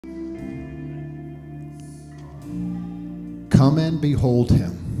Come and behold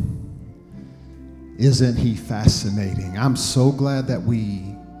him. Isn't he fascinating? I'm so glad that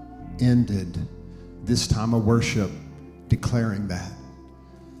we ended this time of worship declaring that.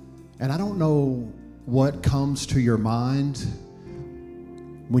 And I don't know what comes to your mind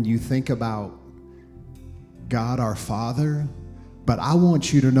when you think about God our Father, but I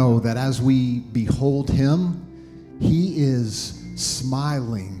want you to know that as we behold him, he is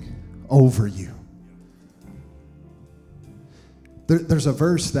smiling over you. There's a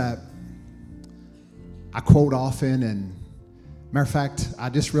verse that I quote often, and matter of fact, I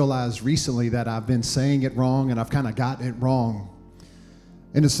just realized recently that I've been saying it wrong, and I've kind of gotten it wrong.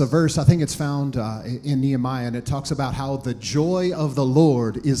 And it's a verse, I think it's found in Nehemiah, and it talks about how the joy of the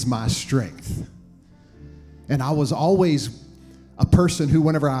Lord is my strength. And I was always a person who,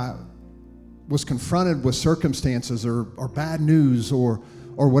 whenever I was confronted with circumstances or bad news or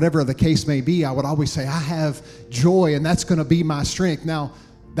whatever the case may be, I would always say, I have joy, and that's going to be my strength. Now,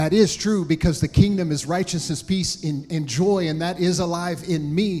 that is true because the kingdom is righteousness, peace, and joy, and that is alive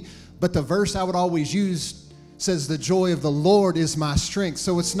in me. But the verse I would always use says the joy of the Lord is my strength.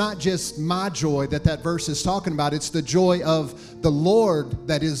 So it's not just my joy that verse is talking about. It's the joy of the Lord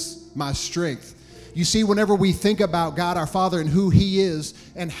that is my strength. You see, whenever we think about God our Father and who he is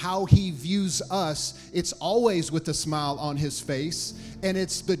and how he views us, it's always with a smile on his face. And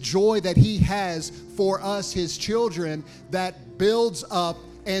it's the joy that he has for us, his children, that builds up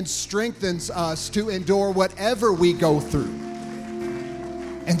and strengthens us to endure whatever we go through.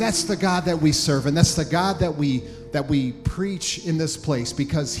 And that's the God that we serve, and that's the God that we preach in this place,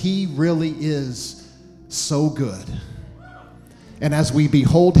 because he really is so good. And as we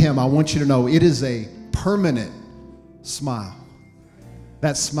behold him, I want you to know it is a permanent smile.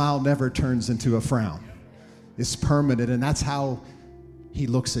 That smile never turns into a frown. It's permanent, and that's how he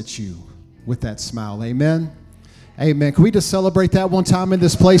looks at you, with that smile. Amen. Amen. Can we just celebrate that one time in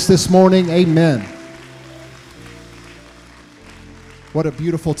this place this morning? Amen. What a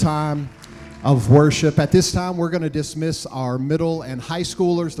beautiful time of worship. At this time, we're going to dismiss our middle and high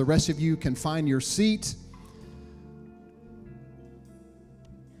schoolers. The rest of you can find your seat.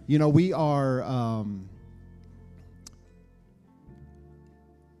 You know, we are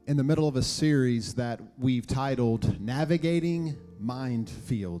in the middle of a series that we've titled Navigating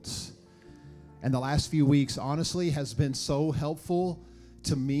MINDfields. And the last few weeks, honestly, has been so helpful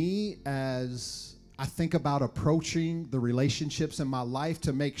to me as I think about approaching the relationships in my life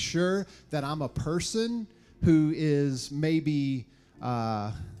to make sure that I'm a person who is maybe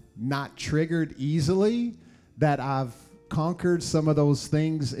not triggered easily, that I've conquered some of those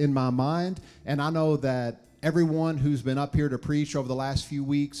things in my mind. And I know that everyone who's been up here to preach over the last few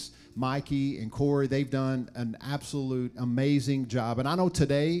weeks, Mikey and Corey, they've done an absolute amazing job. And I know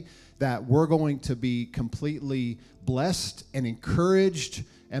today that we're going to be completely blessed and encouraged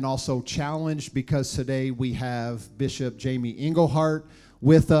and also challenged, because today we have Bishop Jamie Englehart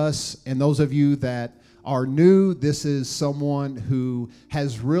with us. And those of you that are new, this is someone who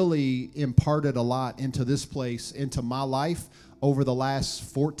has really imparted a lot into this place, into my life over the last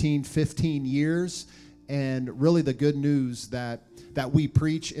 14, 15 years. And really the good news that we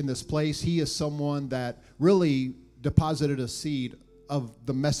preach in this place, he is someone that really deposited a seed of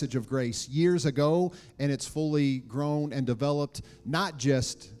the message of grace years ago, and it's fully grown and developed, not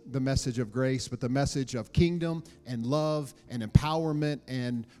just the message of grace, but the message of kingdom and love and empowerment.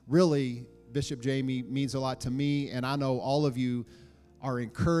 And really, Bishop Jamie means a lot to me, and I know all of you are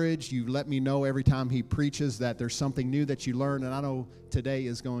encouraged. You let me know every time he preaches that there's something new that you learn, and I know today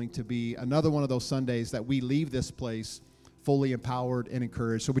is going to be another one of those Sundays that we leave this place fully empowered and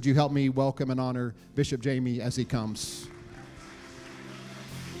encouraged. So would you help me welcome and honor Bishop Jamie as he comes?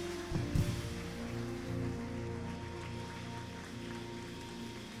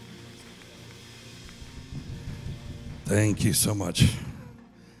 Thank you so much.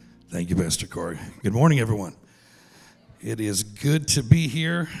 Thank you, Pastor Corey. Good morning, everyone. It is good to be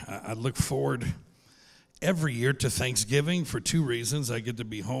here. I look forward every year to Thanksgiving for two reasons. I get to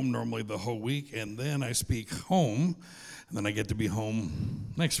be home normally the whole week, and then I speak home, and then I get to be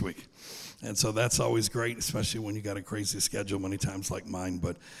home next week. And so that's always great, especially when you got a crazy schedule many times like mine.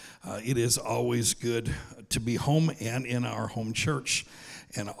 But it is always good to be home and in our home church,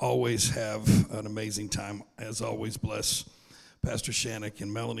 and always have an amazing time. As always, bless Pastor Shannock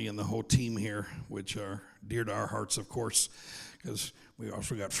and Melanie and the whole team here, which are dear to our hearts, of course, because We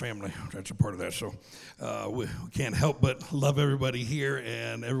also got family. That's a part of that. So we can't help but love everybody here,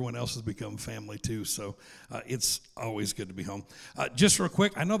 and everyone else has become family too. So it's always good to be home. Just real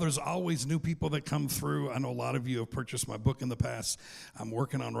quick, I know there's always new people that come through. I know a lot of you have purchased my book in the past. I'm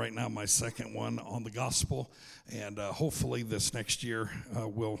working on right now my second one on the gospel, and hopefully this next year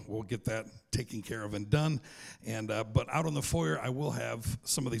we'll get that taken care of and done. And but out on the foyer, I will have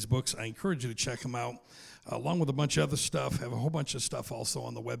some of these books. I encourage you to check them out. Along with a bunch of other stuff, have a whole bunch of stuff also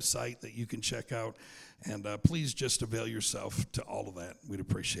on the website that you can check out. And please just avail yourself to all of that. We'd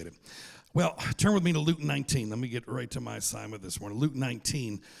appreciate it. Well, turn with me to Luke 19. Let me get right to my assignment this morning. Luke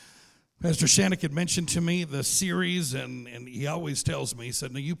 19. Pastor Shannick had mentioned to me the series, and he always tells me, he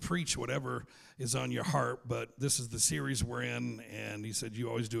said, no, you preach whatever is on your heart, but this is the series we're in. And he said, you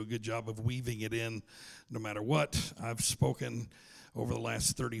always do a good job of weaving it in no matter what. I've spoken over the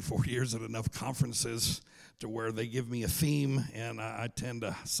last 34 years at enough conferences to where they give me a theme, and I tend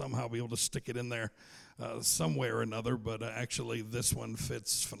to somehow be able to stick it in there some way or another, but actually this one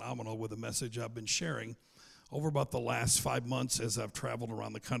fits phenomenal with the message I've been sharing over about the last 5 months as I've traveled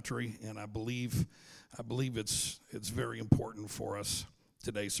around the country, and I believe it's very important for us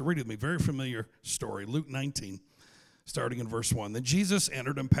today. So read with me, very familiar story, Luke 19, starting in verse 1. Then Jesus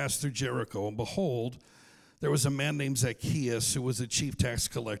entered and passed through Jericho, and behold, there was a man named Zacchaeus who was a chief tax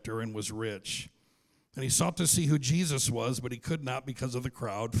collector and was rich. And he sought to see who Jesus was, but he could not because of the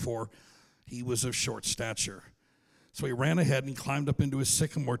crowd, for he was of short stature. So he ran ahead and climbed up into a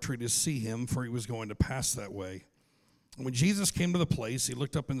sycamore tree to see him, for he was going to pass that way. And when Jesus came to the place, he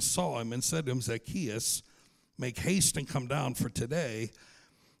looked up and saw him and said to him, Zacchaeus, make haste and come down, for today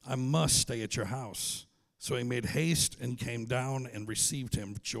I must stay at your house. So he made haste and came down and received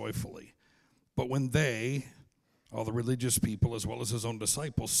him joyfully. But when they, all the religious people as well as his own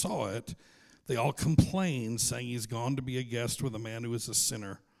disciples, saw it, they all complained, saying, he's gone to be a guest with a man who is a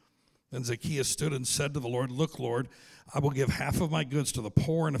sinner. Then Zacchaeus stood and said to the Lord, look, Lord, I will give half of my goods to the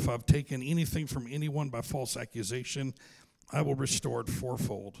poor, and if I've taken anything from anyone by false accusation, I will restore it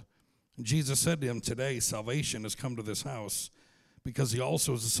fourfold. And Jesus said to him, today salvation has come to this house, because he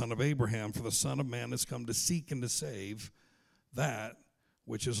also is the son of Abraham, for the Son of Man has come to seek and to save that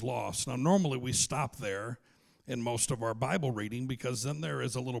which is lost. Now, normally we stop there in most of our Bible reading because then there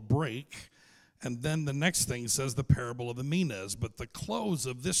is a little break, and then the next thing says the parable of the minas, but the close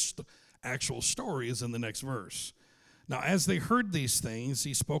of this actual story is in the next verse. Now, as they heard these things,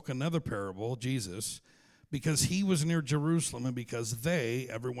 he spoke another parable, Jesus, because he was near Jerusalem and because they,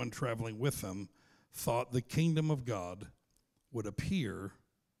 everyone traveling with him, thought the kingdom of God would appear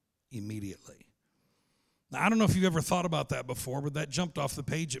immediately. Now, I don't know if you ever thought about that before, but that jumped off the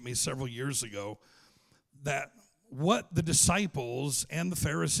page at me several years ago, that what the disciples and the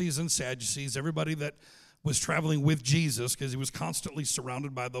Pharisees and Sadducees, everybody that was traveling with Jesus, because he was constantly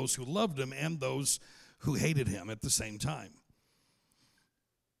surrounded by those who loved him and those who hated him at the same time.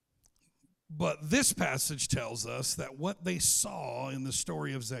 But this passage tells us that what they saw in the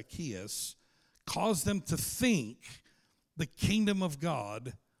story of Zacchaeus caused them to think the kingdom of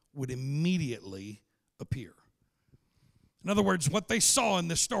God would immediately appear. In other words, what they saw in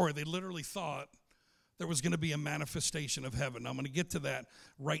this story, they literally thought there was going to be a manifestation of heaven. Now, I'm going to get to that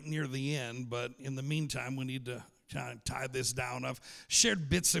right near the end, but in the meantime, we need to kind of tie this down. I've shared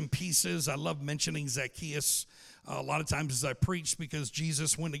bits and pieces. I love mentioning Zacchaeus a lot of times as I preach, because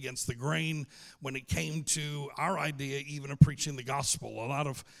Jesus went against the grain when it came to our idea even of preaching the gospel. A lot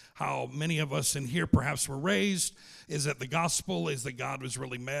of how many of us in here perhaps were raised is that the gospel is that God was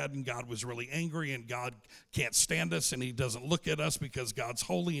really mad and God was really angry and God can't stand us and he doesn't look at us because God's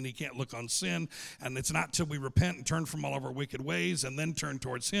holy and he can't look on sin. And it's not till we repent and turn from all of our wicked ways and then turn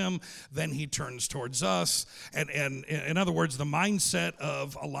towards him, then he turns towards us. And in other words, the mindset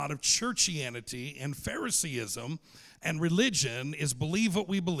of a lot of churchianity and Phariseeism and religion is believe what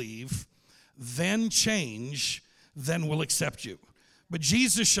we believe, then change, then we'll accept you. But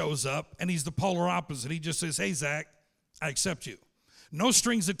Jesus shows up and he's the polar opposite. He just says, hey, Zach, I accept you. No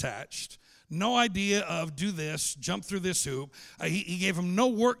strings attached. No idea of do this, jump through this hoop. He gave him no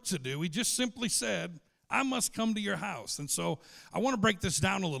work to do. He just simply said, I must come to your house. And so I want to break this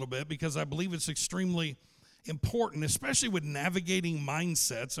down a little bit because I believe it's extremely important, especially with navigating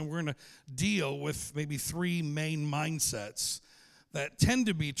mindsets. And we're going to deal with maybe three main mindsets that tend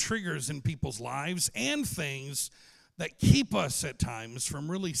to be triggers in people's lives and things that keep us at times from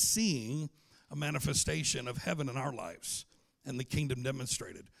really seeing a manifestation of heaven in our lives and the kingdom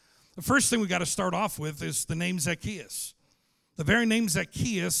demonstrated. The first thing we got to start off with is the name Zacchaeus. The very name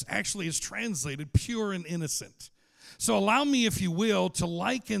Zacchaeus actually is translated pure and innocent. So allow me, if you will, to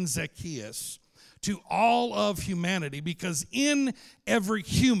liken Zacchaeus to all of humanity, because in every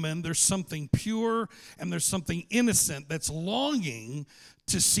human there's something pure and there's something innocent that's longing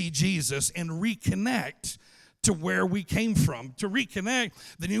to see Jesus and reconnect to where we came from, to reconnect.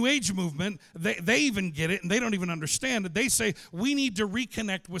 The New Age movement, they even get it, and they don't even understand it. They say we need to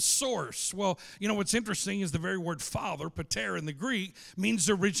reconnect with source. Well, you know what's interesting is the very word father, pater in the Greek,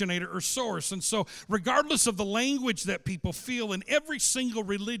 means originator or source. And so regardless of the language that people feel, in every single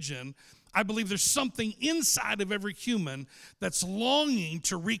religion, I believe there's something inside of every human that's longing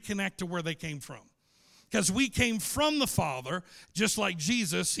to reconnect to where they came from. Because we came from the Father, just like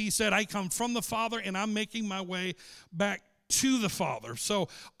Jesus. He said, I come from the Father, and I'm making my way back to the Father. So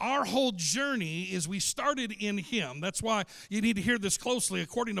our whole journey is we started in Him. That's why you need to hear this closely.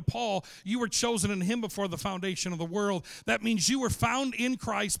 According to Paul, you were chosen in Him before the foundation of the world. That means you were found in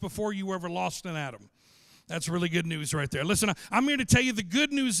Christ before you were ever lost in Adam. That's really good news right there. Listen, I'm here to tell you the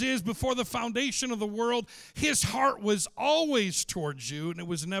good news is before the foundation of the world, His heart was always towards you, and it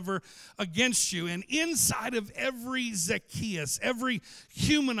was never against you. And inside of every Zacchaeus, every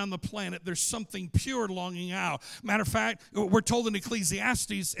human on the planet, there's something pure longing out. Matter of fact, we're told in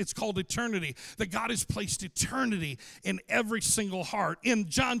Ecclesiastes, it's called eternity, that God has placed eternity in every single heart. In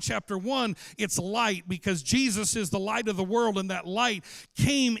John chapter 1, it's light, because Jesus is the light of the world, and that light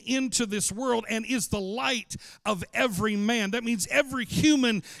came into this world and is the light of every man. That means every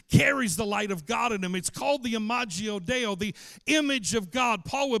human carries the light of God in him. It's called the Imago Dei, the image of God.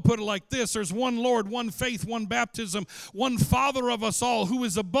 Paul would put it like this: there's one Lord, one faith, one baptism, one Father of us all, who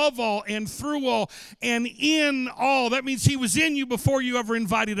is above all and through all and in all. That means He was in you before you ever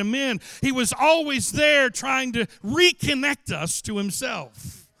invited Him in. He was always there trying to reconnect us to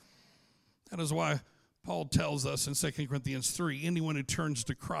Himself. That is why Paul tells us in 2 Corinthians 3, anyone who turns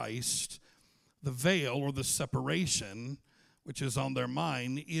to Christ, the veil or the separation, which is on their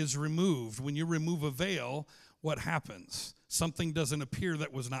mind, is removed. When you remove a veil, what happens? Something doesn't appear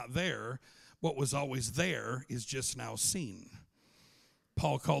that was not there. What was always there is just now seen.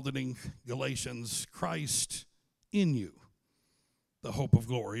 Paul called it in Galatians, Christ in you, the hope of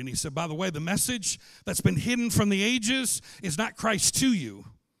glory. And he said, by the way, the message that's been hidden from the ages is not Christ to you,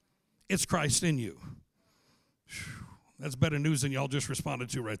 it's Christ in you. That's better news than y'all just responded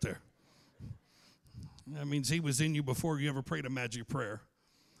to right there. That means He was in you before you ever prayed a magic prayer.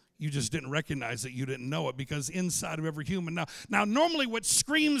 You just didn't recognize it. You didn't know it, because inside of every human. Now, normally what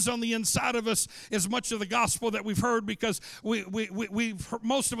screams on the inside of us is much of the gospel that we've heard, because we've heard,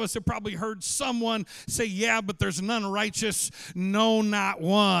 most of us have probably heard someone say, yeah, but there's none righteous, no, not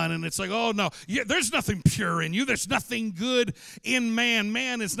one. And it's like, oh, no, there's nothing pure in you. There's nothing good in man.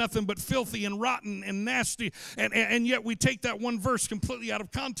 Man is nothing but filthy and rotten and nasty. And yet we take that one verse completely out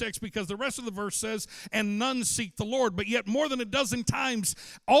of context, because the rest of the verse says, and none seek the Lord. But yet more than a dozen times,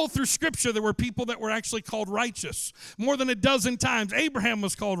 all through Scripture, there were people that were actually called righteous. More than a dozen times. Abraham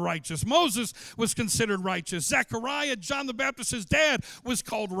was called righteous. Moses was considered righteous. Zechariah, John the Baptist's dad, was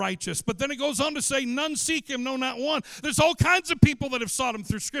called righteous. But then it goes on to say, none seek Him, no, not one. There's all kinds of people that have sought Him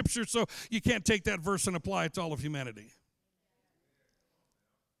through Scripture, so you can't take that verse and apply it to all of humanity.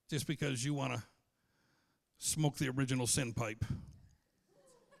 Just because you want to smoke the original sin pipe.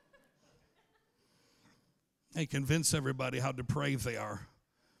 Hey, convince everybody how depraved they are.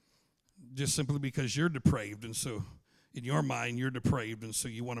 Just simply because you're depraved, and so in your mind you're depraved, and so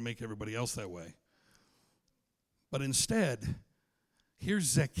you want to make everybody else that way. But instead, here's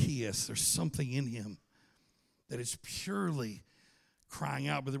Zacchaeus. There's something in him that is purely crying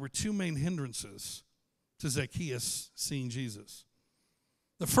out. But there were two main hindrances to Zacchaeus seeing Jesus.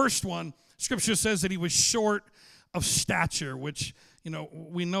 The first one, Scripture says that he was short of stature, which,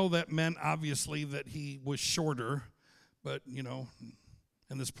 we know that meant obviously that he was shorter, but,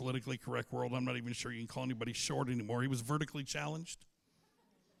 in this politically correct world, I'm not even sure you can call anybody short anymore. He was vertically challenged.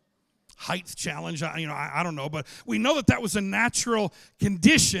 Height challenge, I don't know, but we know that was a natural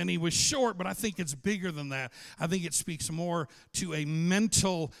condition. He was short, but I think it's bigger than that. I think it speaks more to a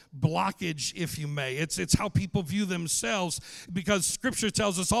mental blockage, if you may. It's how people view themselves, because Scripture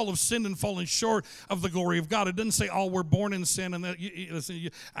tells us all have sinned and fallen short of the glory of God. It doesn't say all were born in sin, and that.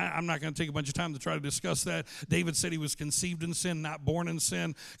 I'm not going to take a bunch of time to try to discuss that. David said he was conceived in sin, not born in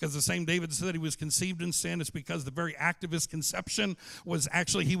sin, because the same David said he was conceived in sin. It's because the very act of his conception was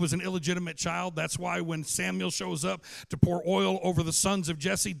actually, he was an illegitimate child. That's why when Samuel shows up to pour oil over the sons of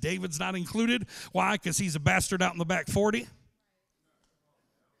Jesse, David's not included. Why? Because he's a bastard out in the back 40.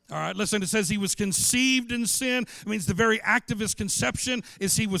 All right, listen, it says he was conceived in sin. It means the very act of his conception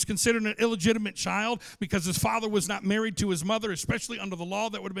is he was considered an illegitimate child because his father was not married to his mother, especially under the law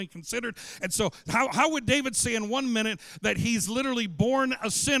that would have been considered. And so how would David say in one minute that he's literally born a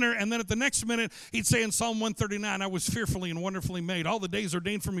sinner, and then at the next minute he'd say in Psalm 139, I was fearfully and wonderfully made. All the days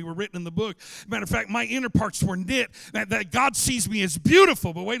ordained for me were written in the book. Matter of fact, my inner parts were knit, that God sees me as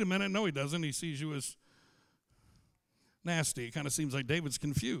beautiful. But wait a minute, no, he doesn't. He sees you as nasty. It kind of seems like David's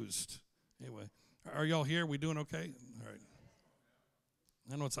confused. Anyway, are y'all here? We doing okay? All right.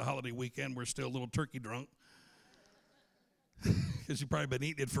 I know it's a holiday weekend. We're still a little turkey drunk because you've probably been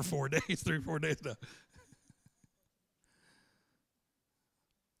eating it for 4 days, 3 or 4 days now.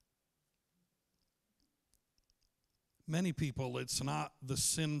 Many people, it's not the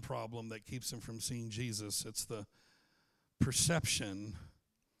sin problem that keeps them from seeing Jesus. It's the perception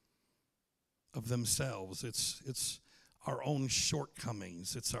of themselves. It's our own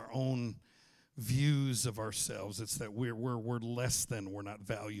shortcomings. It's our own views of ourselves. It's that we're less than, we're not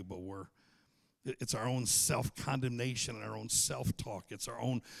valuable. It's our own self-condemnation and our own self-talk. It's our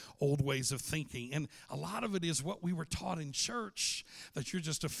own old ways of thinking. And a lot of it is what we were taught in church, that you're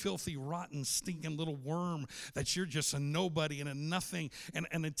just a filthy, rotten, stinking little worm, that you're just a nobody and a nothing. And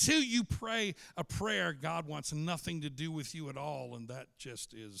until you pray a prayer, God wants nothing to do with you at all, and that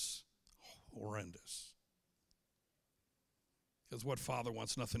just is horrendous. Because what father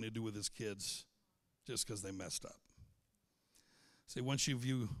wants nothing to do with his kids just because they messed up? See, once you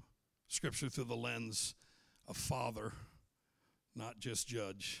view Scripture through the lens of father, not just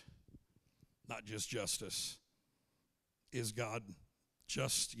judge, not just justice, is God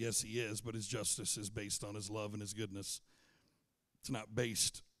just? Yes, he is, but his justice is based on his love and his goodness. It's not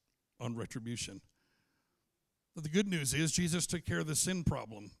based on retribution. But the good news is Jesus took care of the sin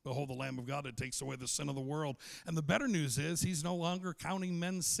problem. Behold, the Lamb of God that takes away the sin of the world. And the better news is he's no longer counting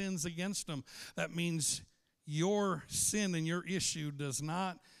men's sins against them. That means your sin and your issue does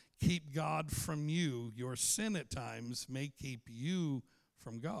not keep God from you. Your sin at times may keep you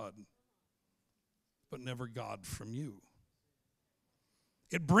from God, but never God from you.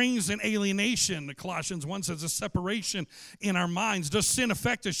 It brings an alienation. Colossians 1 says a separation in our minds. Does sin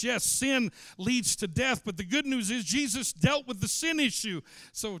affect us? Yes, sin leads to death, but the good news is Jesus dealt with the sin issue.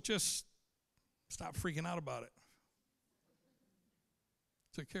 So just stop freaking out about it.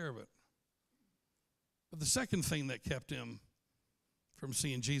 Took care of it. But the second thing that kept him from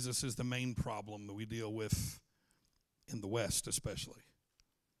seeing Jesus is the main problem that we deal with in the West especially.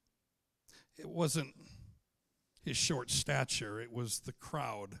 It wasn't his short stature, it was the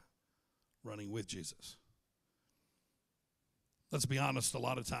crowd running with Jesus. Let's be honest, a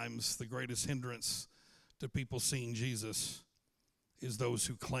lot of times the greatest hindrance to people seeing Jesus is those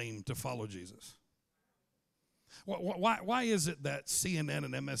who claim to follow Jesus. Why is it that CNN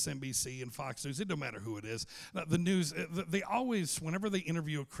and MSNBC and Fox News, it don't matter who it is, the news, they always, whenever they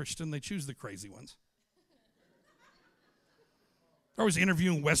interview a Christian, they choose the crazy ones. I was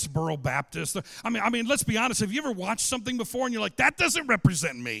interviewing Westboro Baptist. I mean, let's be honest. Have you ever watched something before and you're like, that doesn't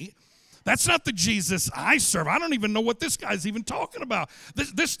represent me? That's not the Jesus I serve. I don't even know what this guy's even talking about.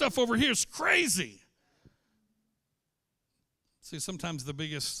 This stuff over here is crazy. See, sometimes the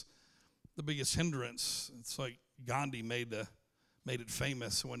biggest hindrance, it's like Gandhi made it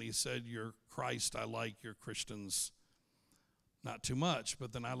famous when he said, you're Christ, I like, you're Christians, not too much.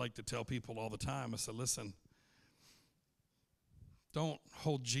 But then I like to tell people all the time, I said, listen, don't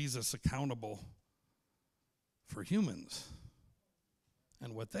hold Jesus accountable for humans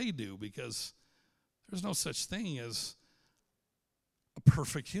and what they do, because there's no such thing as a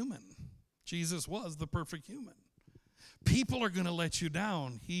perfect human. Jesus was the perfect human. People are going to let you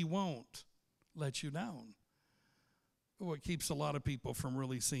down. He won't let you down. But what keeps a lot of people from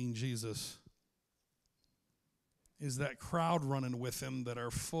really seeing Jesus is that crowd running with him that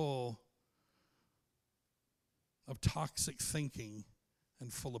are full of toxic thinking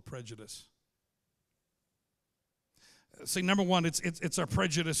and full of prejudice. See, number one, it's our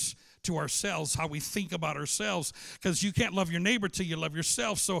prejudice to ourselves, how we think about ourselves, because you can't love your neighbor till you love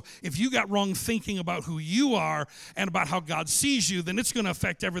yourself. So if you got wrong thinking about who you are and about how God sees you, then it's going to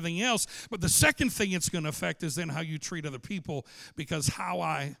affect everything else. But the second thing it's going to affect is then how you treat other people, because how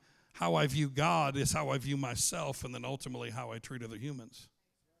I view God is how I view myself, and then ultimately how I treat other humans.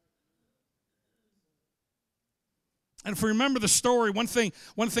 And if we remember the story, one thing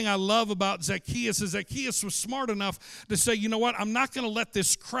I love about Zacchaeus is Zacchaeus was smart enough to say, you know what, I'm not going to let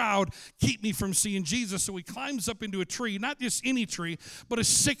this crowd keep me from seeing Jesus. So he climbs up into a tree, not just any tree, but a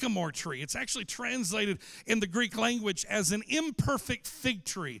sycamore tree. It's actually translated in the Greek language as an imperfect fig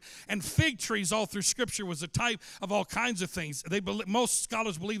tree. And fig trees all through Scripture was a type of all kinds of things. Most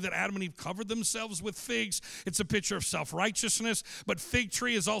scholars believe that Adam and Eve covered themselves with figs. It's a picture of self-righteousness. But fig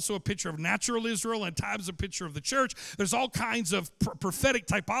tree is also a picture of natural Israel and at times a picture of the church. There's all kinds of prophetic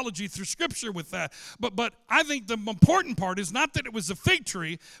typology through Scripture with that. But I think the important part is not that it was a fig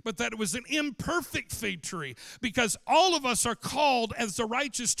tree, but that it was an imperfect fig tree. Because all of us are called as the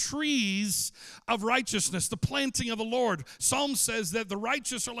righteous trees of righteousness, the planting of the Lord. Psalm says that the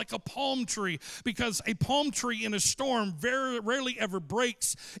righteous are like a palm tree, because a palm tree in a storm very rarely ever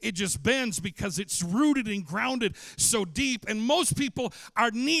breaks. It just bends because it's rooted and grounded so deep. And most people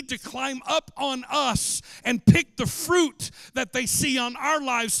need to climb up on us and pick the fruit that they see on our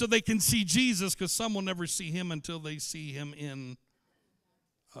lives so they can see Jesus, because some will never see him until they see him in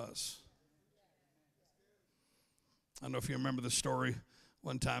us. I don't know if you remember the story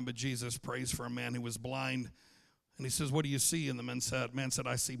one time, but Jesus prays for a man who was blind, and he says, what do you see? And the man said,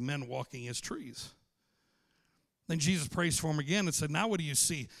 I see men walking as trees. Then Jesus prays for him again and said, now what do you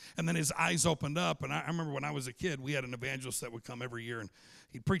see? And then his eyes opened up. And I remember when I was a kid, we had an evangelist that would come every year, and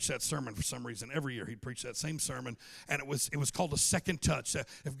he'd preach that sermon for some reason. Every year he'd preach that same sermon, and it was called a second touch.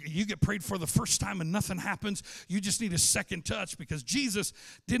 If you get prayed for the first time and nothing happens, you just need a second touch, because Jesus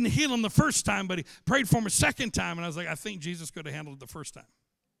didn't heal him the first time, but he prayed for him a second time. And I was like, I think Jesus could have handled it the first time.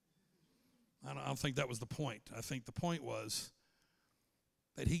 I don't think that was the point. I think the point was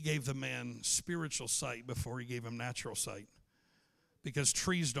that he gave the man spiritual sight before he gave him natural sight. Because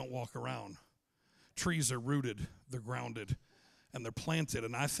trees don't walk around. Trees are rooted, they're grounded, and they're planted.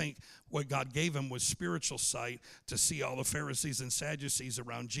 And I think what God gave him was spiritual sight to see all the Pharisees and Sadducees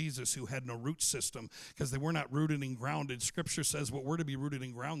around Jesus who had no root system, because they were not rooted and grounded. Scripture says what we're to be rooted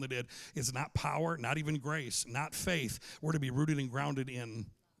and grounded in is not power, not even grace, not faith. We're to be rooted and grounded in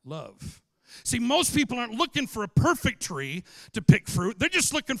love. See, most people aren't looking for a perfect tree to pick fruit. They're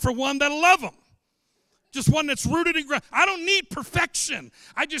just looking for one that'll love them. Just one that's rooted and grounded. I don't need perfection.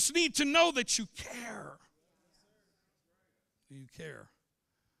 I just need to know that you care. You care.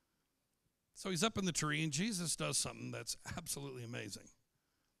 So he's up in the tree, and Jesus does something that's absolutely amazing.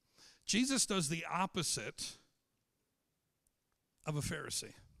 Jesus does the opposite of a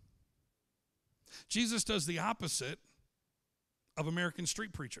Pharisee. Jesus does the opposite of American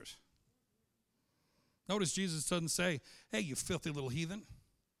street preachers. Notice Jesus doesn't say, hey, you filthy little heathen.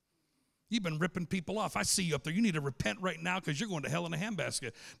 You've been ripping people off. I see you up there. You need to repent right now because you're going to hell in a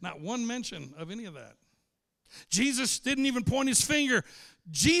handbasket. Not one mention of any of that. Jesus didn't even point his finger.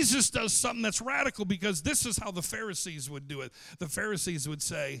 Jesus does something that's radical, because this is how the Pharisees would do it. The Pharisees would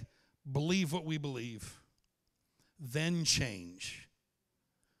say, believe what we believe, then change,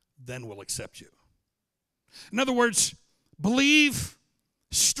 then we'll accept you. In other words, believe,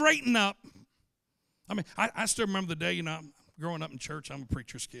 straighten up. I mean, I still remember the day, growing up in church. I'm a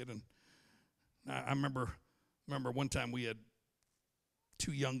preacher's kid, and I remember one time we had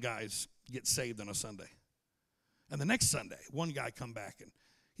two young guys get saved on a Sunday. And the next Sunday, one guy come back, and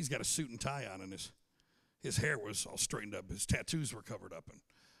he's got a suit and tie on, and his hair was all straightened up. His tattoos were covered up.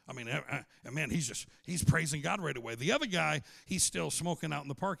 And man, he's praising God right away. The other guy, he's still smoking out in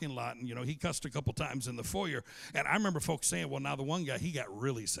the parking lot, and, he cussed a couple times in the foyer. And I remember folks saying, well, now the one guy, he got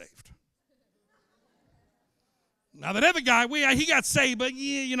really saved. Now, that other guy, he got saved, but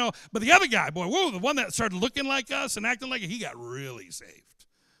but the other guy, boy, whoa, the one that started looking like us and acting like it, he got really saved.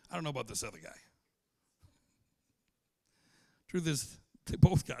 I don't know about this other guy. Truth is, they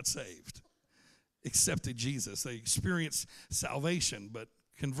both got saved, accepted Jesus. They experienced salvation, but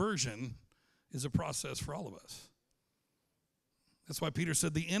conversion is a process for all of us. That's why Peter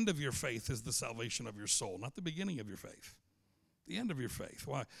said the end of your faith is the salvation of your soul, not the beginning of your faith. The end of your faith.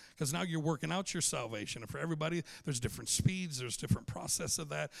 Why? Because now you're working out your salvation. And for everybody, there's different speeds. There's different process of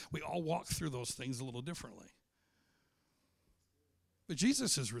that. We all walk through those things a little differently. But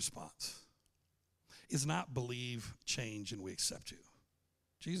Jesus' response is not believe, change, and we accept you.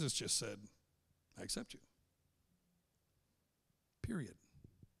 Jesus just said, I accept you. Period.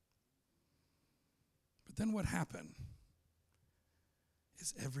 But then what happened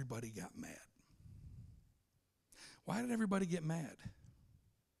is everybody got mad. Why did everybody get mad?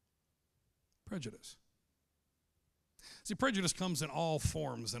 Prejudice. See, prejudice comes in all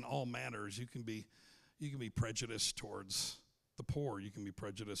forms and all manners. You can be prejudiced towards the poor. You can be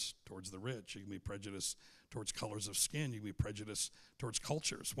prejudiced towards the rich. You can be prejudiced towards colors of skin. You can be prejudiced towards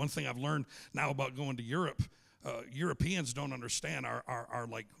cultures. One thing I've learned now about going to Europe, Europeans don't understand our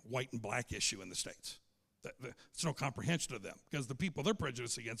like white and black issue in the States. It's no comprehension to them because the people they're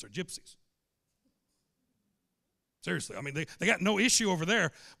prejudiced against are gypsies. Seriously, I mean, they got no issue over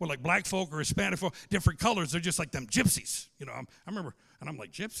there with like black folk or Hispanic folk, different colors. They're just like them gypsies. You know, I remember, and I'm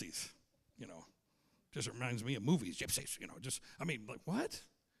like, gypsies, you know, just reminds me of movies, gypsies, you know, just, I mean, like, what?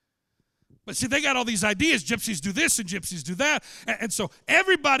 But see, they got all these ideas. Gypsies do this and gypsies do that. And so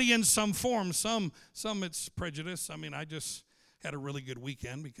everybody in some form, some it's prejudice. I mean, I just had a really good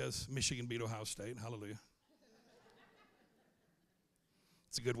weekend because Michigan beat Ohio State. Hallelujah.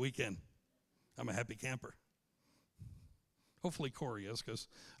 It's a good weekend. I'm a happy camper. Hopefully Corey is, because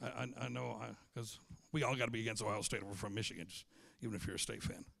I know, because we all got to be against Ohio State if we're from Michigan, just, even if you're a State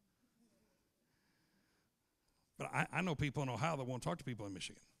fan. But I know people in Ohio that won't talk to people in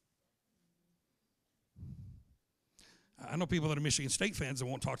Michigan. I know people that are Michigan State fans that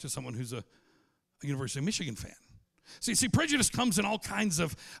won't talk to someone who's a University of Michigan fan. See, prejudice comes in all kinds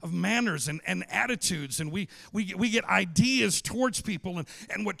of manners and attitudes, and we get ideas towards people,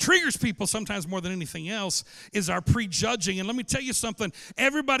 and what triggers people sometimes more than anything else is our prejudging. And let me tell you something,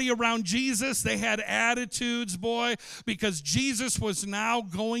 everybody around Jesus, they had attitudes, boy, because Jesus was now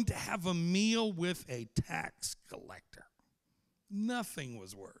going to have a meal with a tax collector. Nothing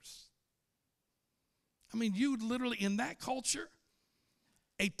was worse. I mean, you literally, in that culture,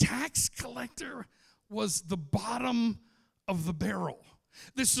 a tax collector was the bottom of the barrel.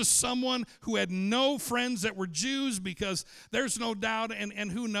 This is someone who had no friends that were Jews, because there's no doubt,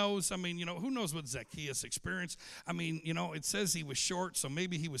 and who knows, I mean, you know, who knows what Zacchaeus experienced. I mean, you know, it says he was short, so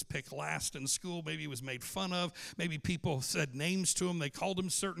maybe he was picked last in school, maybe he was made fun of, maybe people said names to him, they called him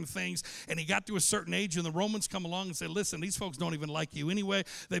certain things, and he got to a certain age, and the Romans come along and say, listen, these folks don't even like you anyway,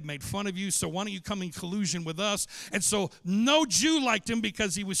 they've made fun of you, so why don't you come in collusion with us? And so no Jew liked him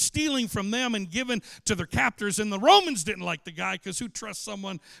because he was stealing from them and giving to their captors, and the Romans didn't like the guy, because who trusts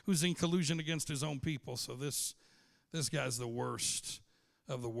someone who's in collusion against his own people? So this guy's the worst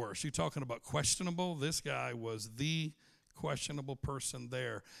of the worst. You're talking about questionable? This guy was the questionable person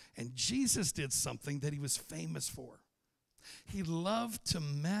there. And Jesus did something that he was famous for. He loved to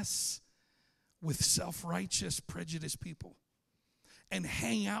mess with self-righteous, prejudiced people and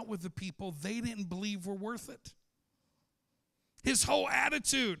hang out with the people they didn't believe were worth it. His whole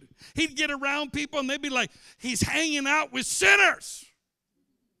attitude, he'd get around people and they'd be like, he's hanging out with sinners.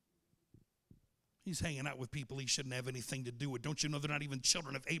 He's hanging out with people he shouldn't have anything to do with. Don't you know they're not even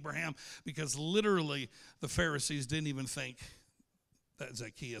children of Abraham? Because literally the Pharisees didn't even think that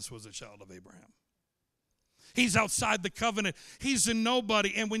Zacchaeus was a child of Abraham. He's outside the covenant. He's a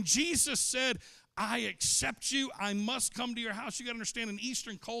nobody. And when Jesus said, I accept you, I must come to your house. You got to understand, in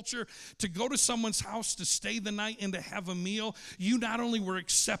Eastern culture, to go to someone's house to stay the night and to have a meal, you not only were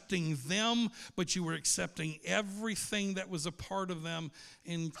accepting them, but you were accepting everything that was a part of them,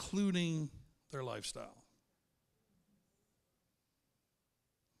 including their lifestyle.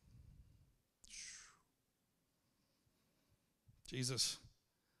 Jesus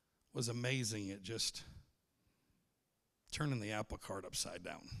was amazing at just turning the apple cart upside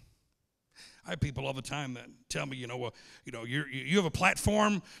down. I have people all the time that tell me, you have a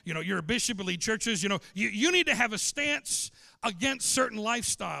platform, you're a bishop, you lead churches, you need to have a stance against certain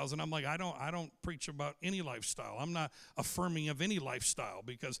lifestyles. And I'm like, I don't preach about any lifestyle. I'm not affirming of any lifestyle,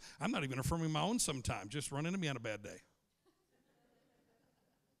 because I'm not even affirming my own sometimes. Just run into me on a bad day.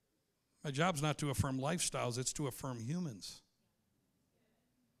 My job's not to affirm lifestyles, it's to affirm humans.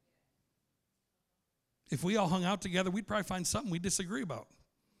 If we all hung out together, we'd probably find something we disagree about.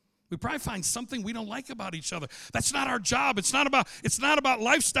 We probably find something we don't like about each other. That's not our job. It's not about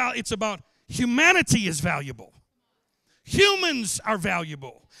lifestyle. It's about humanity is valuable. Humans are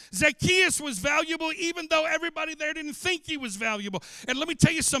valuable. Zacchaeus was valuable even though everybody there didn't think he was valuable. And let me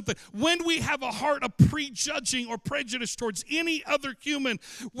tell you something. When we have a heart of prejudging or prejudice towards any other human,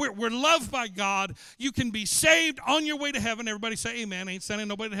 we're loved by God. You can be saved on your way to heaven. Everybody say amen. I ain't sending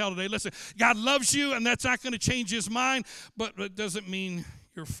nobody to hell today. Listen, God loves you, and that's not going to change his mind, but it doesn't mean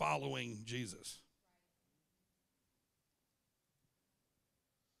you're following Jesus.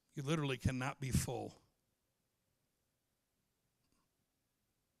 You literally cannot be full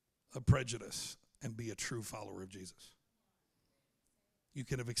of prejudice and be a true follower of Jesus. You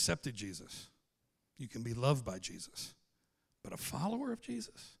can have accepted Jesus. You can be loved by Jesus. But a follower of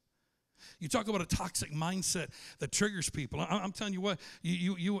Jesus? You talk about a toxic mindset that triggers people. I'm telling you what,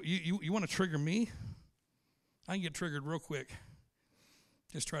 you want to trigger me? I can get triggered real quick.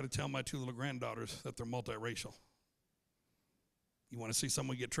 Just try to tell my two little granddaughters that they're multiracial. You want to see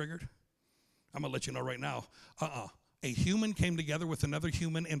someone get triggered? I'm going to let you know right now. A human came together with another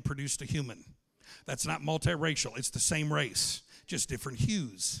human and produced a human. That's not multiracial. It's the same race, just different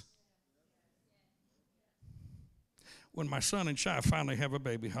hues. When my son and Shy finally have a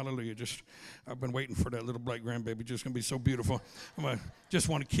baby, hallelujah, I've been waiting for that little black grandbaby, just going to be so beautiful. Just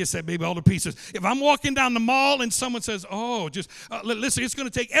want to kiss that baby all to pieces. If I'm walking down the mall and someone says, oh, listen, it's going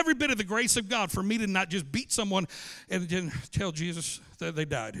to take every bit of the grace of God for me to not just beat someone and then tell Jesus that they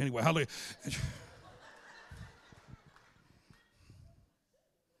died. Anyway, hallelujah.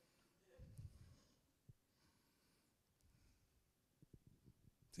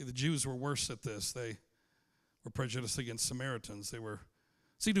 See, the Jews were worse at this. They were prejudiced against Samaritans.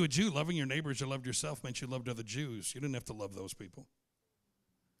 See, to a Jew, loving your neighbor as you loved yourself meant you loved other Jews. You didn't have to love those people.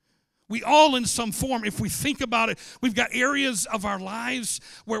 We all, in some form, if we think about it, we've got areas of our lives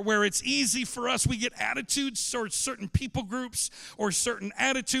where it's easy for us. We get attitudes towards certain people groups or certain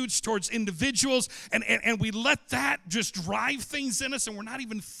attitudes towards individuals, and we let that just drive things in us, and we're not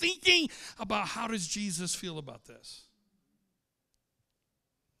even thinking about how does Jesus feel about this.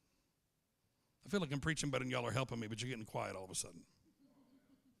 I feel like I'm preaching better than y'all are helping me, but you're getting quiet all of a sudden.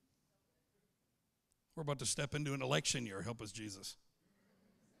 We're about to step into an election year. Help us, Jesus.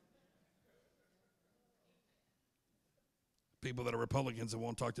 People that are Republicans that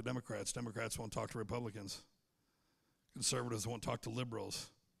won't talk to Democrats. Democrats won't talk to Republicans. Conservatives won't talk to liberals.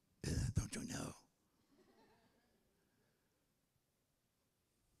 Don't you know?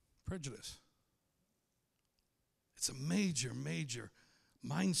 Prejudice. It's a major, major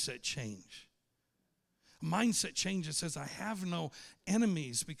mindset change. A mindset change that says I have no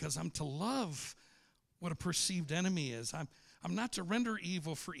enemies because I'm to love what a perceived enemy is. I'm not to render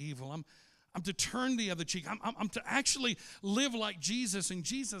evil for evil. I'm to turn the other cheek. I'm to actually live like Jesus. And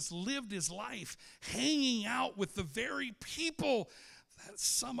Jesus lived his life hanging out with the very people that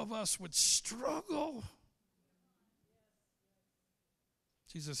some of us would struggle.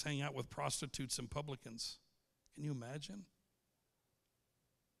 Jesus hang out with prostitutes and publicans. Can you imagine?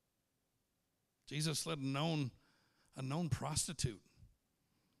 Jesus let a known prostitute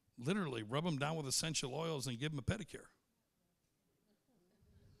literally rub him down with essential oils and give him a pedicure.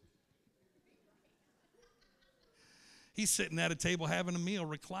 He's sitting at a table having a meal,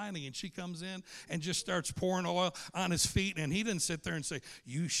 reclining, and she comes in and just starts pouring oil on his feet. And he didn't sit there and say,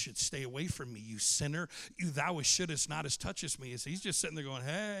 you should stay away from me, you sinner. Thou shouldest not as touchest me. He's just sitting there going,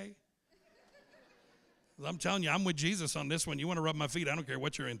 hey. I'm telling you, I'm with Jesus on this one. You want to rub my feet, I don't care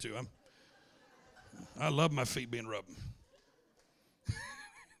what you're into. I love my feet being rubbed.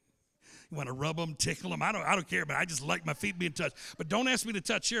 You want to rub them, tickle them? I don't care, but I just like my feet being touched. But don't ask me to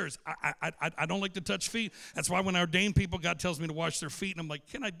touch yours. I don't like to touch feet. That's why when I ordain people, God tells me to wash their feet, and I'm like,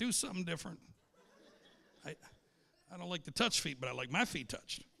 can I do something different? I don't like to touch feet, but I like my feet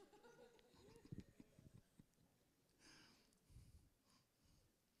touched.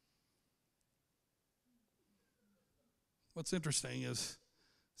 What's interesting is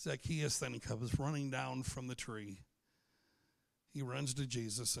Zacchaeus then comes running down from the tree. He runs to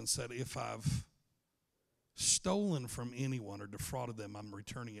Jesus and said, if I've stolen from anyone or defrauded them, I'm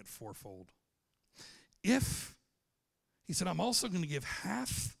returning it fourfold. He said, I'm also going to give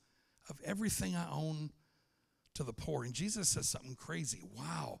half of everything I own to the poor. And Jesus says something crazy.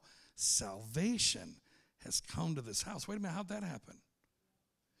 Wow, salvation has come to this house. Wait a minute, how'd that happen?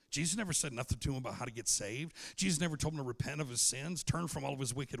 Jesus never said nothing to him about how to get saved. Jesus never told him to repent of his sins, turn from all of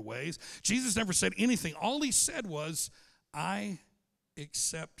his wicked ways. Jesus never said anything. All he said was, I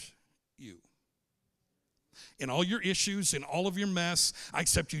accept you. In all your issues, in all of your mess, I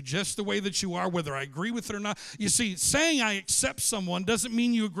accept you just the way that you are, whether I agree with it or not. You see, saying I accept someone doesn't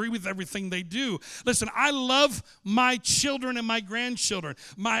mean you agree with everything they do. Listen, I love my children and my grandchildren.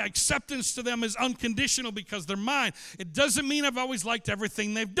 My acceptance to them is unconditional because they're mine. It doesn't mean I've always liked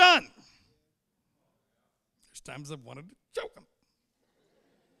everything they've done. There's times I've wanted to choke them.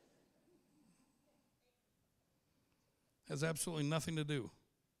 Has absolutely nothing to do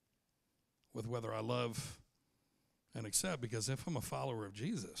with whether I love and accept, because if I'm a follower of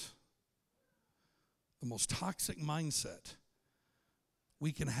Jesus, the most toxic mindset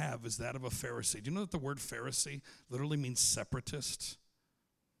we can have is that of a Pharisee. Do you know that the word Pharisee literally means separatist?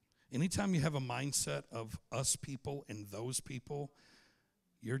 Anytime you have a mindset of us people and those people,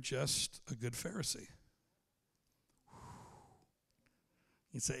 you're just a good Pharisee.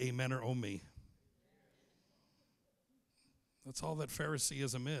 You say amen or oh me. That's all that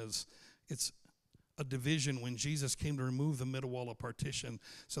Phariseeism is. It's a division when Jesus came to remove the middle wall of partition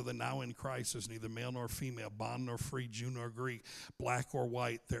so that now in Christ there's neither male nor female, bond nor free, Jew nor Greek, black or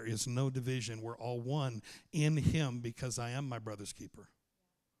white. There is no division. We're all one in him because I am my brother's keeper.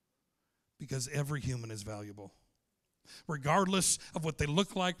 Because every human is valuable. Regardless of what they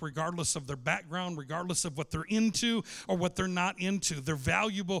look like, regardless of their background, regardless of what they're into or what they're not into. They're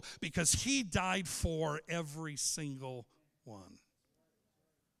valuable because he died for every single one.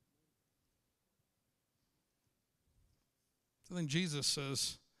 So then Jesus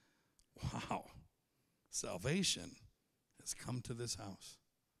says, wow, salvation has come to this house.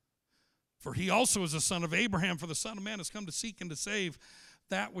 For he also is a son of Abraham, for the Son of Man has come to seek and to save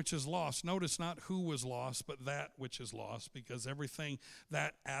that which is lost. Notice not who was lost, but that which is lost, because everything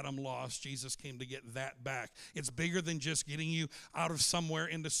that Adam lost, Jesus came to get that back. It's bigger than just getting you out of somewhere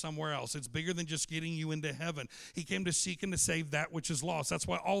into somewhere else. It's bigger than just getting you into heaven. He came to seek and to save that which is lost. That's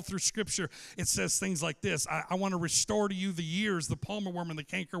why all through Scripture it says things like this. I want to restore to you the years the palmer worm and the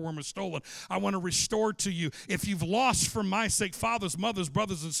cankerworm has stolen. I want to restore to you. If you've lost for my sake, fathers, mothers,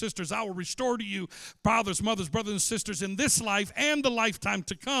 brothers, and sisters, I will restore to you fathers, mothers, brothers, and sisters in this life and the lifetime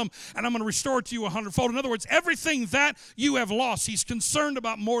to come, and I'm going to restore it to you 100-fold. In other words, everything that you have lost, he's concerned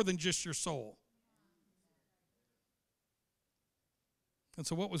about more than just your soul. And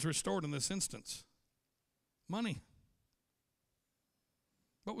so what was restored in this instance? Money.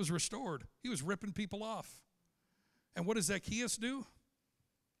 What was restored? He was ripping people off. And what does Zacchaeus do?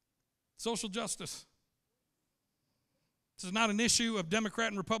 Social justice. This is not an issue of Democrat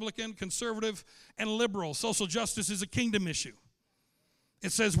and Republican, conservative and liberal. Social justice is a kingdom issue.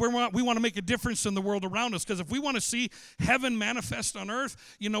 It says we want to make a difference in the world around us, because if we want to see heaven manifest on earth,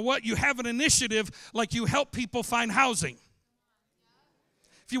 you know what? You have an initiative like you help people find housing.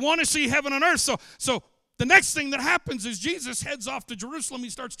 If you want to see heaven on earth, so the next thing that happens is Jesus heads off to Jerusalem.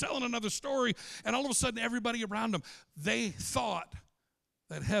 He starts telling another story, and all of a sudden everybody around him, they thought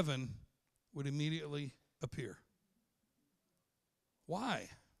that heaven would immediately appear. Why?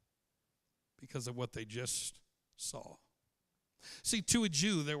 Because of what they just saw. See, to a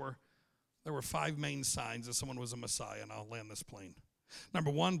Jew, there were 5 main signs that someone was a Messiah, and I'll land this plane.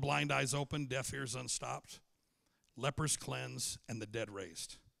 Number 1, blind eyes open, deaf ears unstopped, lepers cleansed, and the dead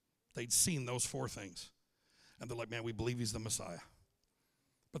raised. They'd seen those 4 things. And they're like, man, we believe he's the Messiah.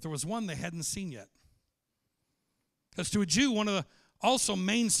 But there was one they hadn't seen yet. Because to a Jew, one of the also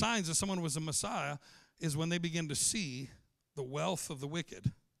main signs that someone was a Messiah is when they begin to see the wealth of the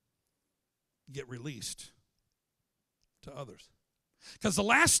wicked get released to others. Because the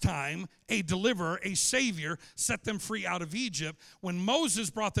last time a deliverer, a savior, set them free out of Egypt, when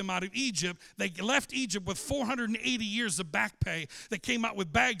Moses brought them out of Egypt, they left Egypt with 480 years of back pay. They came out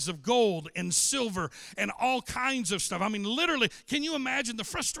with bags of gold and silver and all kinds of stuff. I mean, literally, can you imagine? The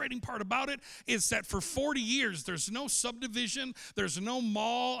frustrating part about it is that for 40 years, there's no subdivision, there's no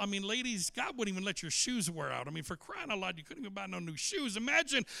mall. I mean, ladies, God wouldn't even let your shoes wear out. I mean, for crying out loud, you couldn't even buy no new shoes.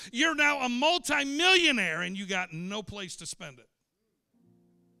 Imagine you're now a multimillionaire and you got no place to spend it.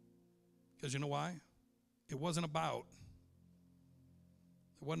 Because you know why? It wasn't about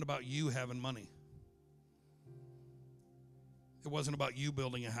you having money. It wasn't about you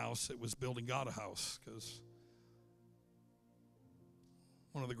building a house. It was building God a house. Because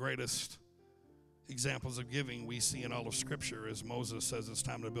one of the greatest examples of giving we see in all of Scripture is Moses says it's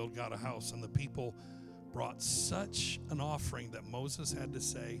time to build God a house. And the people brought such an offering that Moses had to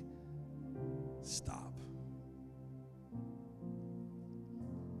say, stop.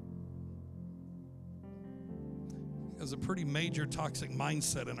 Because a pretty major toxic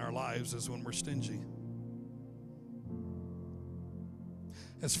mindset in our lives is when we're stingy.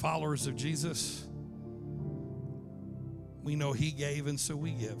 As followers of Jesus, we know he gave, and so we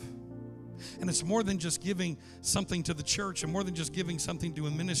give. And it's more than just giving something to the church and more than just giving something to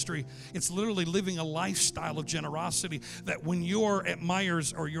a ministry. It's literally living a lifestyle of generosity that when you're at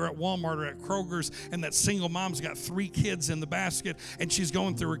Meijer's or you're at Walmart or at Kroger's and that single mom's got 3 kids in the basket and she's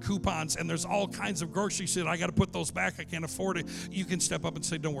going through her coupons and there's all kinds of groceries, she said, I got to put those back, I can't afford it. You can step up and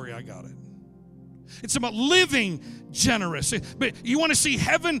say, don't worry, I got it. It's about living generous. But you want to see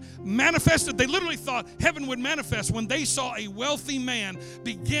heaven manifested? They literally thought heaven would manifest when they saw a wealthy man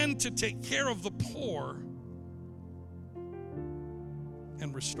begin to take care of the poor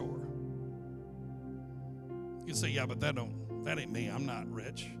and restore. You say, yeah, but that ain't me. I'm not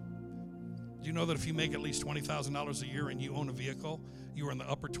rich. Do you know that if you make at least $20,000 a year and you own a vehicle, you are in the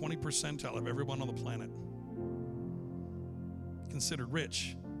upper 20 percentile of everyone on the planet? Considered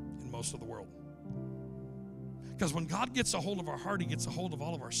rich in most of the world. Because when God gets a hold of our heart, he gets a hold of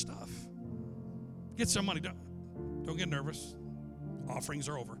all of our stuff. Get some money. Don't get nervous. Offerings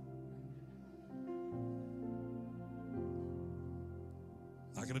are over.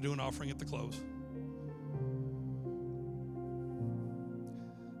 Not going to do an offering at the close.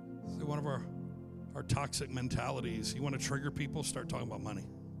 So one of our toxic mentalities, you want to trigger people, start talking about money.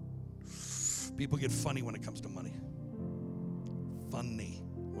 People get funny when it comes to money. funny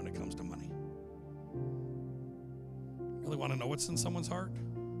when it comes to money. Really want to know what's in someone's heart?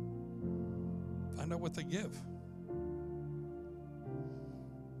 Find out what they give.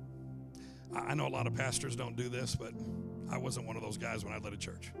 I know a lot of pastors don't do this, but I wasn't one of those guys when I led a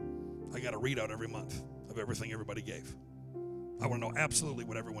church. I got a readout every month of everything everybody gave. I want to know absolutely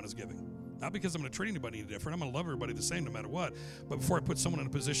what everyone is giving. Not because I'm going to treat anybody any different. I'm going to love everybody the same no matter what. But before I put someone in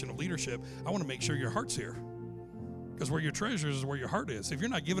a position of leadership, I want to make sure your heart's here. Because where your treasure is where your heart is. If you're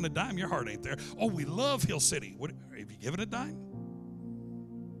not giving a dime, your heart ain't there. Oh, we love Hill City. What, have you given a dime?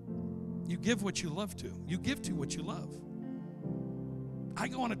 You give what you love to. You give to what you love. I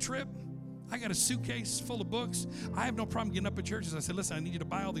go on a trip. I got a suitcase full of books. I have no problem getting up at churches. I said, listen, I need you to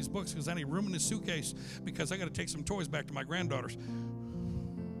buy all these books because I need room in this suitcase because I got to take some toys back to my granddaughters.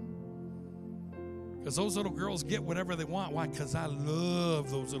 Because those little girls get whatever they want. Why? Because I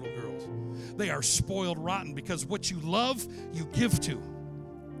love those little girls. They are spoiled rotten because what you love, you give to.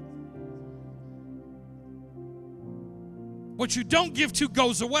 What you don't give to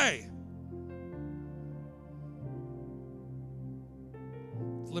goes away.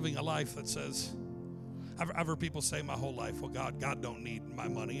 Living a life that says, I've heard people say my whole life, well, God don't need my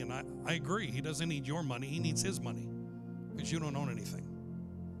money. And I agree. He doesn't need your money. He needs his money because you don't own anything.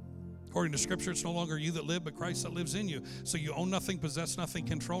 According to Scripture, it's no longer you that live, but Christ that lives in you. So you own nothing, possess nothing,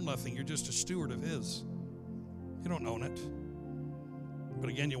 control nothing. You're just a steward of his. You don't own it. But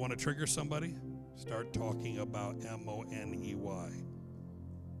again, you want to trigger somebody? Start talking about M-O-N-E-Y.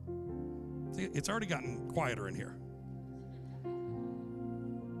 See, it's already gotten quieter in here.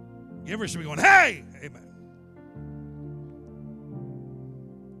 You ever should be going, hey! Amen.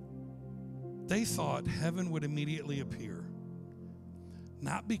 They thought heaven would immediately appear.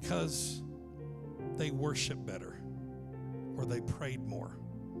 Not because they worshiped better, or they prayed more,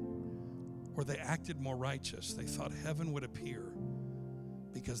 or they acted more righteous. They thought heaven would appear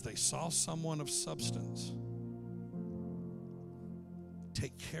because they saw someone of substance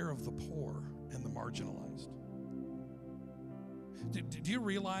take care of the poor and the marginalized. Do you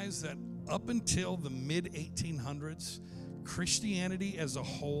realize that up until the mid-1800s, Christianity as a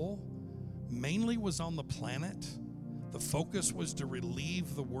whole mainly was on the planet? The focus was to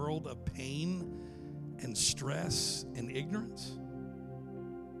relieve the world of pain and stress and ignorance.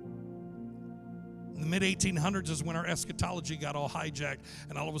 In the mid-1800s is when our eschatology got all hijacked,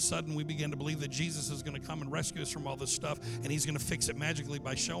 and all of a sudden we began to believe that Jesus is going to come and rescue us from all this stuff, and he's going to fix it magically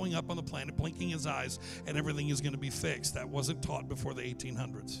by showing up on the planet, blinking his eyes, and everything is going to be fixed. That wasn't taught before the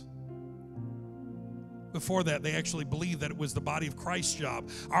 1800s. Before that, they actually believed that it was the body of Christ's job,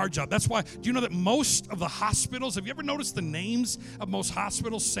 our job. That's why, do you know that most of the hospitals, have you ever noticed the names of most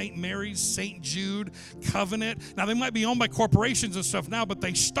hospitals? St. Mary's, St. Jude, Covenant. Now, they might be owned by corporations and stuff now, but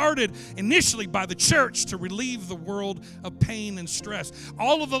they started initially by the church to relieve the world of pain and stress.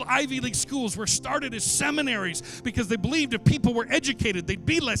 All of the Ivy League schools were started as seminaries because they believed if people were educated, they'd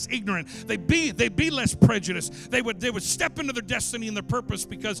be less ignorant, they'd be less prejudiced, they would step into their destiny and their purpose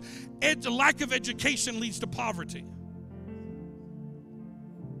because lack of education leads to poverty.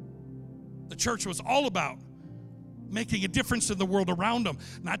 The church was all about making a difference in the world around them,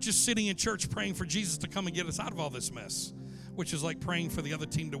 not just sitting in church praying for Jesus to come and get us out of all this mess, which is like praying for the other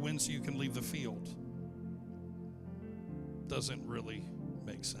team to win so you can leave the field. Doesn't really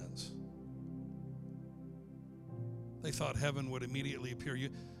make sense. They thought heaven would immediately appear.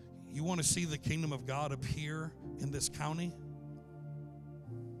 You want to see the kingdom of God appear in this county?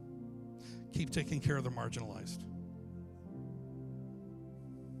 Keep taking care of the marginalized.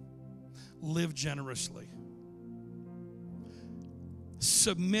 Live generously.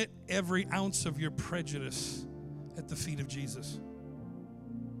 Submit every ounce of your prejudice at the feet of Jesus.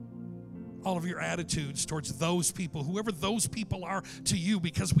 All of your attitudes towards those people, whoever those people are to you,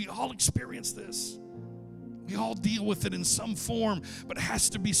 because we all experience this. We all deal with it in some form, but it has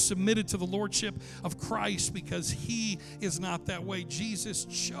to be submitted to the lordship of Christ because he is not that way. Jesus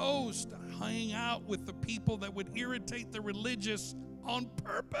chose to hang out with the people that would irritate the religious on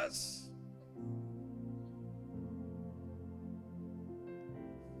purpose.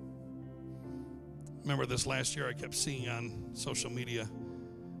 Remember this last year, I kept seeing on social media,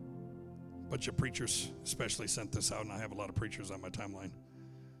 a bunch of preachers especially sent this out, and I have a lot of preachers on my timeline.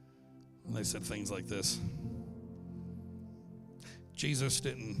 And they said things like this. Jesus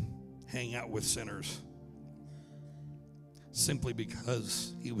didn't hang out with sinners simply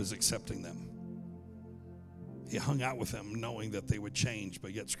because he was accepting them. He hung out with them knowing that they would change,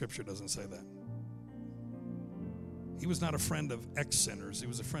 but yet Scripture doesn't say that. He was not a friend of ex-sinners. He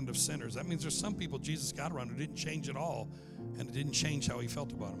was a friend of sinners. That means there's some people Jesus got around who didn't change at all, and it didn't change how he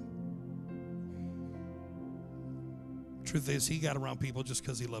felt about them. Truth is, he got around people just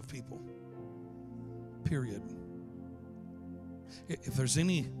because he loved people. Period. If there's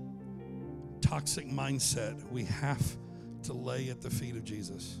any toxic mindset we have to lay at the feet of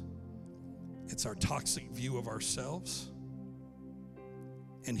Jesus, it's our toxic view of ourselves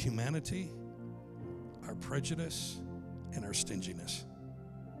and humanity, our prejudice, and our stinginess.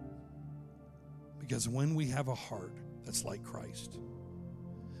 Because when we have a heart that's like Christ,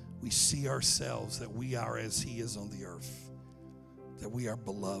 we see ourselves that we are as he is on the earth, that we are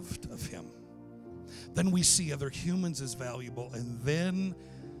beloved of him. Then we see other humans as valuable, and then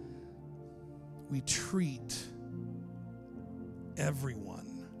we treat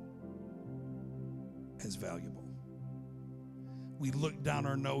everyone as valuable. We look down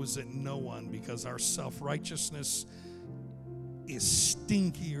our nose at no one because our self-righteousness is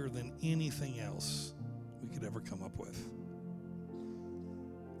stinkier than anything else we could ever come up with.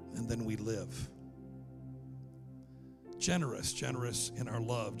 And then we live generous in our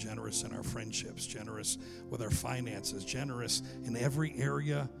love, generous in our friendships, generous with our finances, generous in every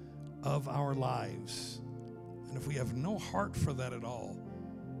area of our lives. And if we have no heart for that at all,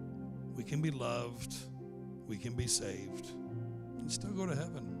 we can be loved, we can be saved, and still go to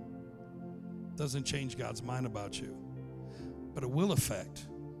heaven. Doesn't change God's mind about you, but it will affect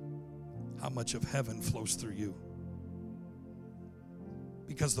how much of heaven flows through you.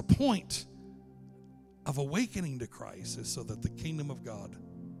 Because the point of awakening to Christ is so that the kingdom of God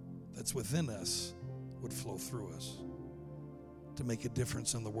that's within us would flow through us to make a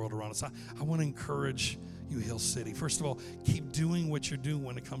difference in the world around us. I want to encourage you, Hill City. First of all, keep doing what you're doing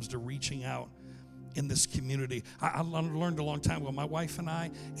when it comes to reaching out in this community. I learned a long time ago, my wife and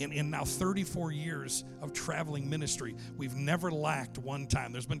I, in now 34 years of traveling ministry, we've never lacked one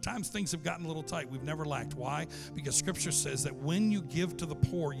time. There's been times things have gotten a little tight. We've never lacked. Why? Because Scripture says that when you give to the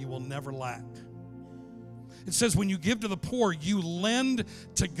poor, you will never lack. It says when you give to the poor, you lend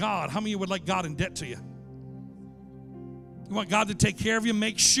to God. How many of you would like God in debt to you? You want God to take care of you?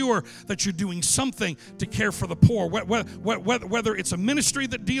 Make sure that you're doing something to care for the poor. Whether it's a ministry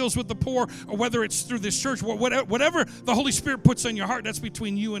that deals with the poor or whether it's through this church, whatever the Holy Spirit puts in your heart, that's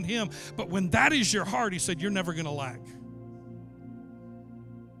between you and him. But when that is your heart, he said, you're never going to lack.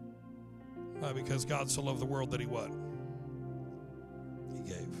 Why? Because God so loved the world that he what? He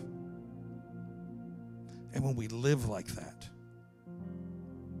gave. And when we live like that,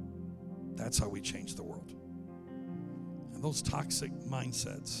 that's how we change the world. Those toxic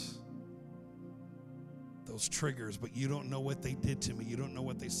mindsets, those triggers, but you don't know what they did to me. You don't know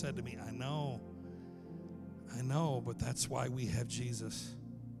what they said to me. I know, but that's why we have Jesus.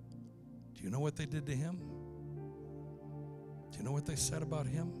 Do you know what they did to him? Do you know what they said about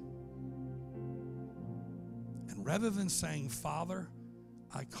him? And rather than saying, Father,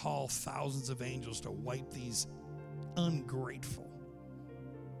 I call thousands of angels to wipe these ungrateful,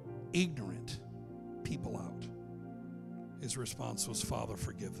 ignorant people out, his response was, Father,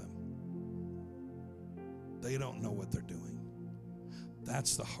 forgive them. They don't know what they're doing.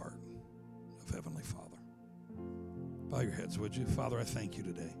 That's the heart of Heavenly Father. Bow your heads, would you? Father, I thank you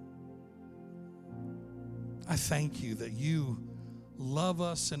today. I thank you that you love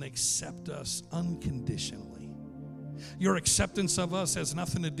us and accept us unconditionally. Your acceptance of us has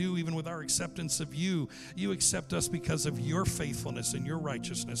nothing to do even with our acceptance of you. You accept us because of your faithfulness and your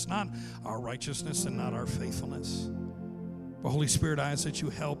righteousness, not our righteousness and not our faithfulness. But Holy Spirit, I ask that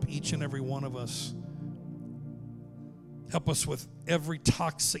you help each and every one of us. Help us with every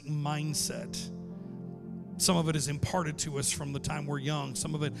toxic mindset. Some of it is imparted to us from the time we're young.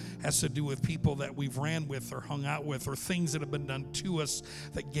 Some of it has to do with people that we've ran with or hung out with or things that have been done to us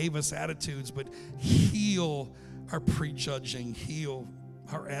that gave us attitudes. But heal our prejudging, heal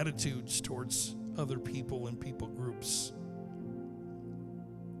our attitudes towards other people and people groups.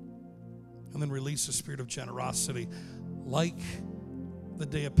 And then release a spirit of generosity like the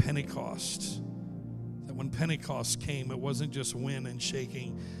day of Pentecost. That when Pentecost came, it wasn't just wind and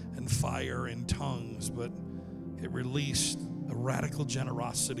shaking and fire and tongues, but it released a radical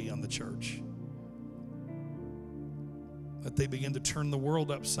generosity on the church. That they began to turn the world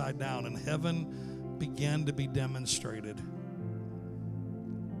upside down and heaven began to be demonstrated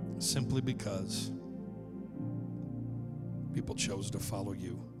simply because people chose to follow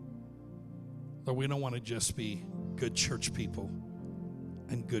you. But we don't want to just be good church people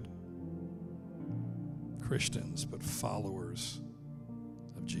and good Christians, but followers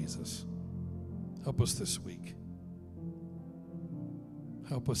of Jesus. Help us this week.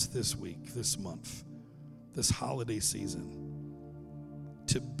 Help us this week, this month, this holiday season,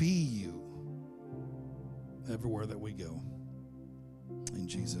 to be you everywhere that we go. In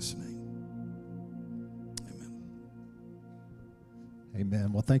Jesus' name, amen.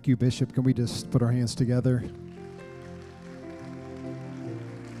 Amen. Well, thank you, Bishop. Can we just put our hands together?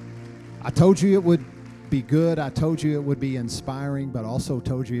 I told you it would be good. I told you it would be inspiring, but also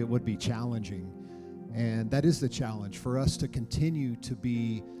told you it would be challenging. And that is the challenge, for us to continue to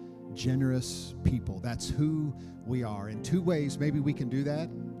be generous people. That's who we are. In two ways, maybe we can do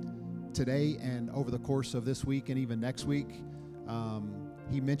that today and over the course of this week and even next week.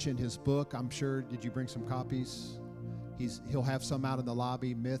 He mentioned his book. I'm sure, did you bring some copies? He'll have some out in the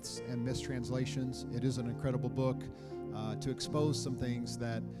lobby, Myths and Mistranslations. It is an incredible book to expose some things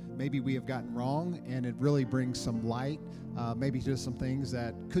that maybe we have gotten wrong, and it really brings some light, maybe to some things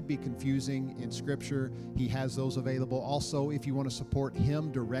that could be confusing in Scripture. He has those available. Also, if you want to support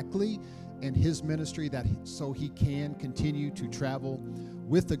him directly and his ministry, so he can continue to travel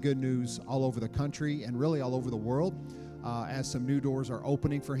with the good news all over the country and really all over the world, as some new doors are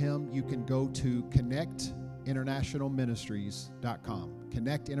opening for him, you can go to connectinternationalministries.com.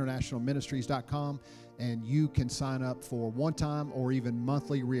 Connectinternationalministries.com, and you can sign up for one-time or even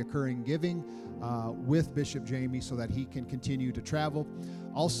monthly reoccurring giving with Bishop Jamie so that he can continue to travel.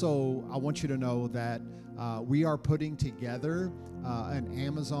 Also, I want you to know that we are putting together an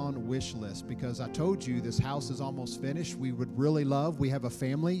Amazon wish list, because I told you this house is almost finished. We would really love, we have a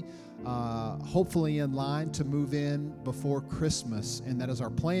family hopefully in line to move in before Christmas, and that is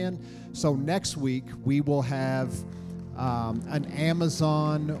our plan. So next week we will have an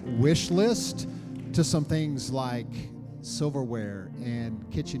Amazon wish list to some things like silverware and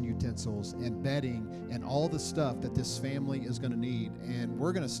kitchen utensils and bedding and all the stuff that this family is going to need. And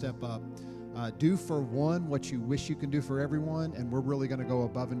we're going to step up, do for one what you wish you can do for everyone, and we're really going to go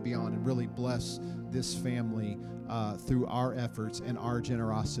above and beyond and really bless this family through our efforts and our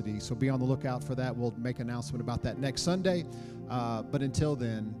generosity. So be on the lookout for that. We'll make an announcement about that next Sunday. But until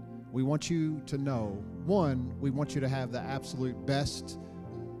then, we want you to know, one, we want you to have the absolute best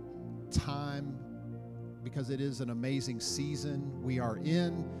time, because it is an amazing season we are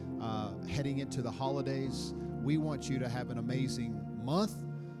in, heading into the holidays. We want you to have an amazing month,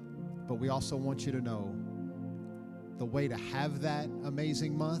 but we also want you to know the way to have that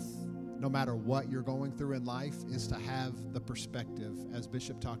amazing month, no matter what you're going through in life, is to have the perspective, as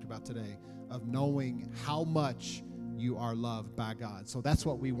Bishop talked about today, of knowing how much you are loved by God. So that's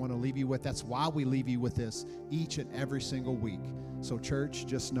what we want to leave you with. That's why we leave you with this each and every single week. So church,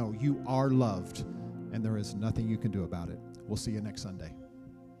 just know you are loved, and there is nothing you can do about it. We'll see you next Sunday.